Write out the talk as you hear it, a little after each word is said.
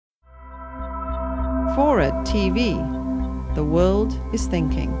FORA.tv. The world is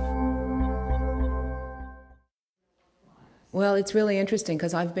thinking. Well, it's really interesting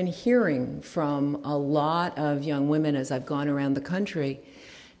because I've been hearing from a lot of young women as I've gone around the country.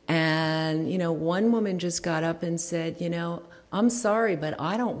 And, one woman just got up and said, I'm sorry, but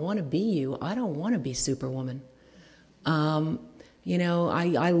I don't want to be you. I don't want to be Superwoman. I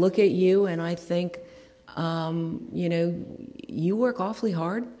look at you and I think, you work awfully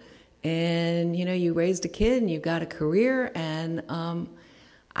hard and, you raised a kid and you've got a career, and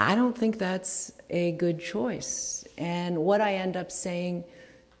I don't think that's a good choice. And what I end up saying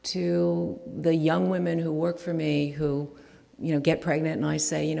to the young women who work for me who, get pregnant, and I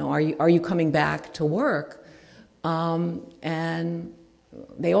say, are you coming back to work? And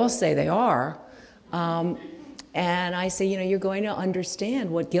they all say they are. And I say, you're going to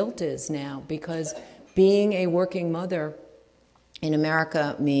understand what guilt is now, because being a working mother in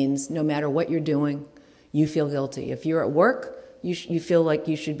America means no matter what you're doing, you feel guilty. If you're at work, you feel like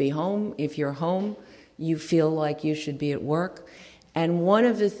you should be home. If you're home, you feel like you should be at work. And one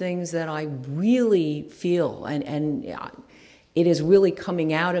of the things that I really feel, and it is really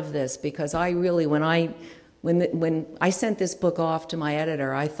coming out of this, because I really, when I sent this book off to my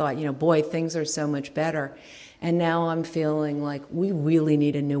editor, I thought, boy, things are so much better. And now I'm feeling like we really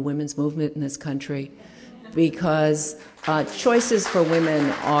need a new women's movement in this country, because choices for women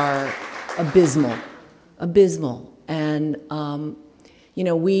are abysmal. And,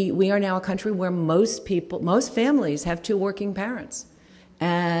 we are now a country where most families have two working parents.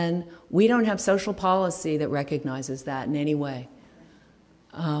 And we don't have social policy that recognizes that in any way.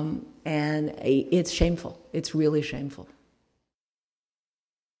 And it's shameful. It's really shameful.